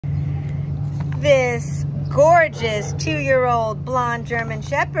This gorgeous 2-year-old blonde German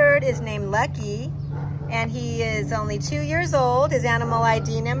Shepherd is named Lucky, and he is only 2 years old. His animal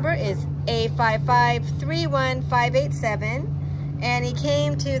ID number is A5531587, and he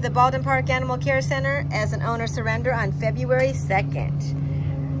came to the Baldwin Park Animal Care Center as an owner surrender on February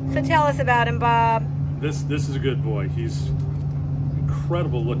 2nd. So tell us about him, Bob. This is a good boy. He's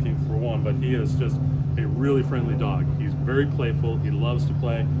incredible looking for one, but he is just a really friendly dog. He's very playful. He loves to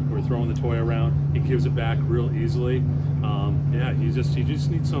play. We're throwing the toy around. He gives it back real easily. Yeah, he just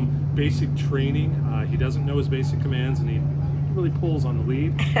needs some basic training. He doesn't know his basic commands, and he really pulls on the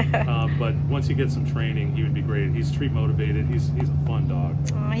lead. But once he gets some training, he would be great. He's street motivated. He's a fun dog.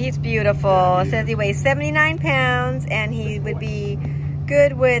 Oh, he's beautiful. Yeah, It says he weighs 79 pounds, and he would be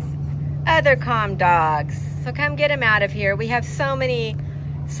good with other calm dogs. So come get him out of here. We have so many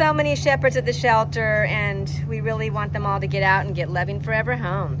shepherds at the shelter, and we really want them all to get out and get loving forever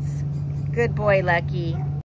homes. Good boy, Lucky.